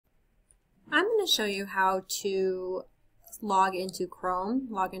going to show you how to log into Chrome,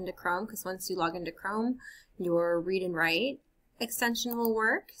 because once you log into Chrome, your Read and Write extension will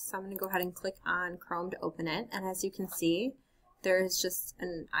work. So I'm going to go ahead and click on Chrome to open it, and as you can see, there's just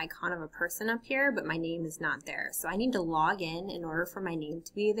an icon of a person up here, but my name is not there. So I need to log in order for my name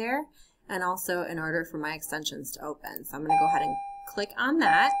to be there, and also in order for my extensions to open. So I'm going to go ahead and click on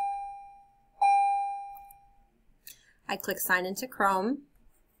that. I click Sign into Chrome.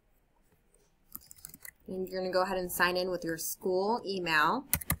 And you're going to go ahead and sign in with your school email.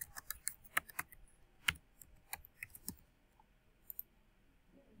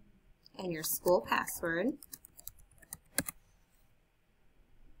 And your school password.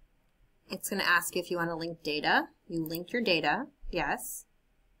 It's going to ask you if you want to link data. You link your data. Yes.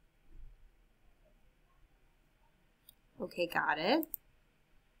 Okay, got it.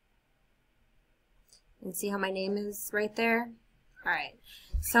 And see how my name is right there? Alright,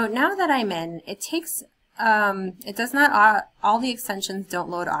 so now that I'm in, it takes, it does not, all the extensions don't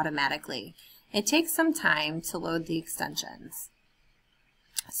load automatically. It takes some time to load the extensions.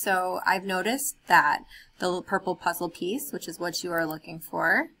 So I've noticed that the little purple puzzle piece, which is what you are looking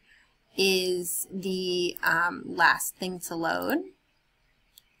for, is the last thing to load.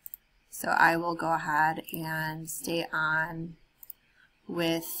 So I will go ahead and stay on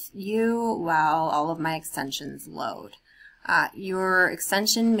with you while all of my extensions load. Your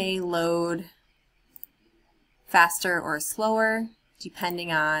extension may load faster or slower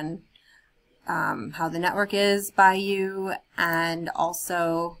depending on how the network is by you and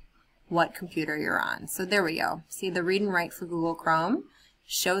also what computer you're on. So there we go. See, the Read and Write for Google Chrome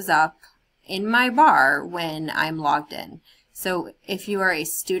shows up in my bar when I'm logged in. So if you are a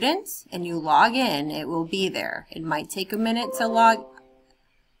student and you log in, it will be there. It might take a minute to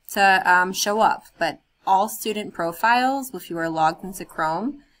show up, but all student profiles, if you are logged into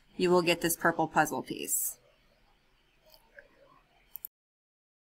Chrome, you will get this purple puzzle piece.